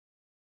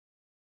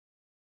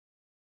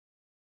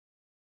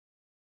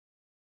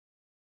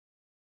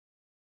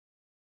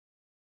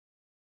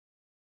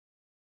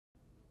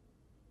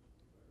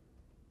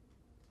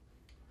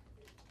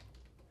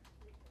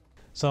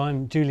So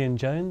I'm Julian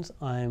Jones.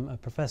 I'm a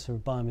Professor of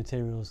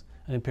Biomaterials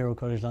at Imperial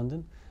College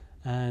London,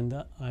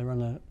 and I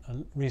run a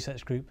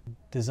research group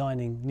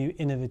designing new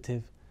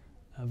innovative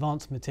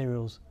advanced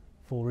materials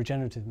for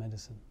regenerative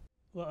medicine.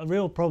 Well, a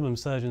real problem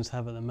surgeons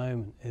have at the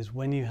moment is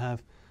when you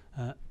have,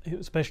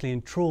 especially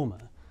in trauma,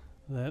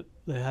 that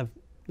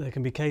there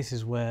can be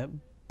cases where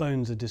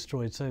bones are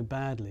destroyed so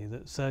badly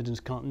that surgeons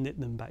can't knit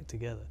them back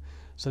together.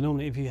 So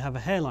normally if you have a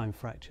hairline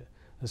fracture,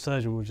 the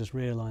surgeon will just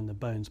realign the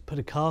bones, put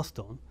a cast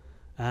on,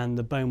 and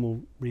the bone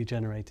will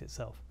regenerate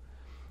itself.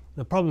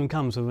 The problem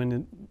comes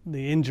when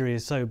the injury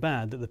is so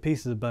bad that the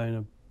pieces of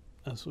bone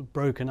are sort of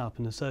broken up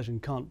and the surgeon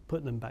can't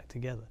put them back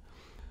together.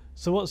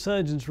 So what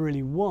surgeons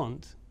really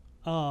want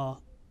are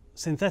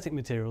synthetic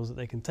materials that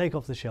they can take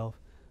off the shelf,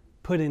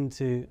 put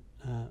into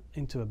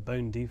a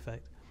bone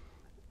defect,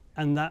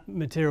 and that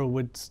material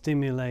would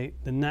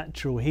stimulate the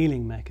natural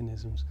healing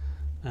mechanisms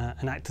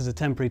and act as a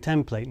temporary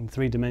template in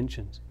 3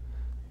 dimensions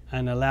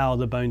and allow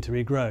the bone to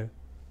regrow,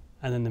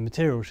 and then the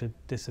material should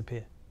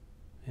disappear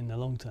in the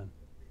long term.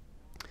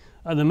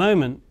 At the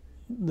moment,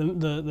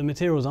 the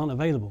materials aren't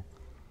available.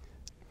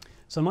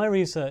 So my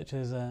research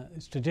is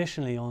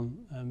traditionally on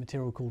a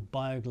material called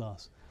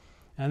bioglass.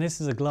 And this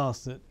is a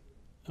glass that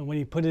when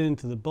you put it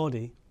into the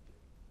body,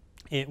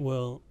 it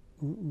will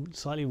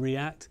slightly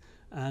react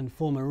and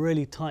form a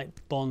really tight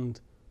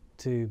bond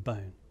to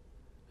bone.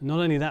 And not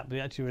only that, but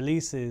it actually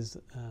releases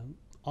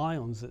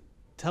ions that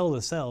tell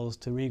the cells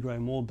to regrow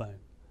more bone.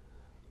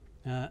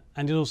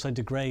 And it also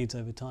degrades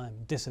over time,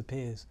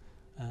 disappears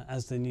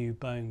as the new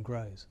bone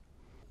grows.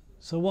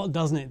 So what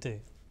doesn't it do?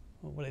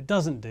 Well, what it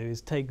doesn't do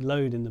is take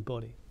load in the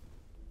body.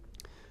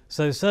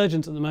 So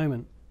surgeons at the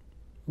moment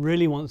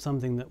really want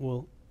something that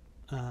will,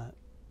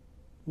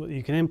 what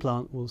you can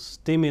implant will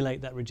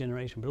stimulate that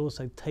regeneration, but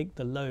also take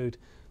the load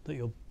that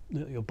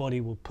your body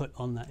will put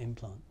on that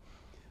implant.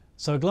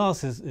 So a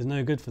glass is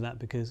no good for that,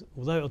 because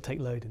although it will take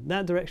load in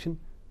that direction,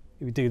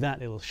 if you do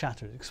that, it will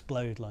shatter,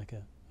 explode like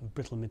a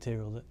brittle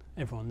material that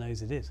everyone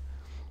knows it is.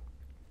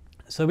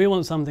 So we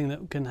want something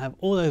that can have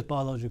all those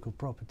biological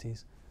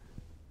properties,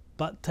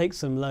 but take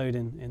some load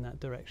in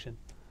that direction.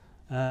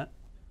 And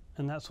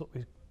that's what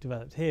we've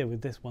developed here with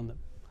this one,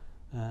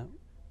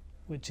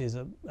 which is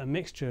a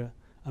mixture,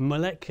 a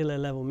molecular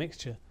level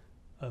mixture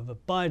of a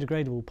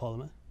biodegradable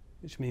polymer,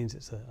 which means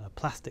it's a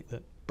plastic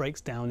that breaks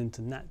down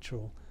into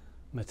natural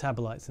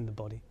metabolites in the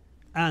body,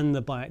 and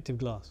the bioactive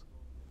glass.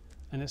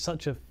 And it's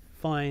such a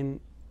fine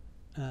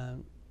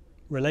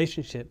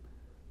relationship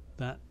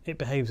that it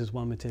behaves as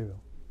one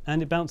material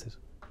and it bounces.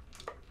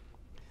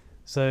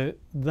 So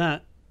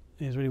that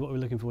is really what we're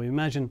looking for.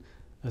 Imagine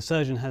a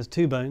surgeon has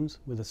 2 bones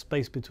with a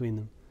space between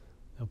them.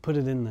 They'll put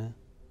it in there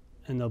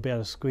and they'll be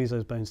able to squeeze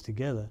those bones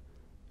together,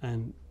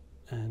 and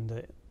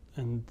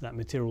that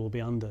material will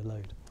be under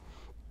load.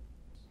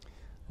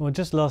 Well,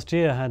 just last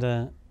year I had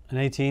an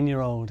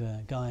 18-year-old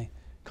guy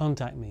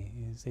contact me.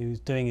 He was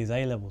doing his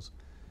A-levels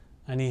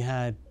and he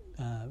had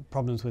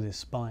problems with his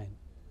spine,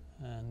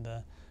 and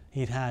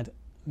he'd had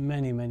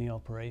many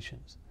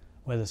operations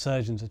where the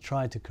surgeons had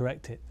tried to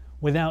correct it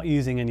without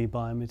using any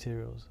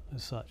biomaterials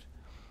as such.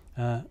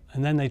 And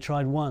then they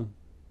tried one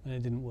and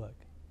it didn't work.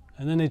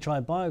 And then they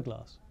tried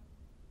bioglass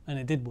and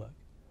it did work.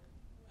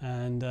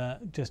 And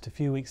just a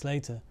few weeks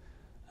later,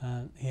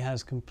 he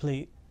has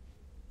complete,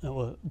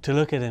 well, to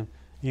look at him,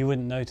 you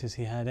wouldn't notice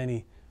he had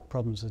any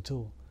problems at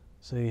all.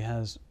 So he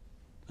has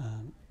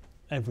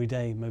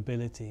everyday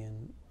mobility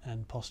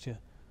and posture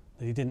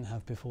that he didn't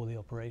have before the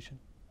operation.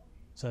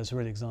 So it's a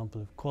real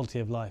example of quality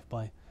of life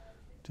by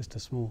just a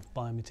small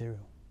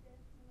biomaterial.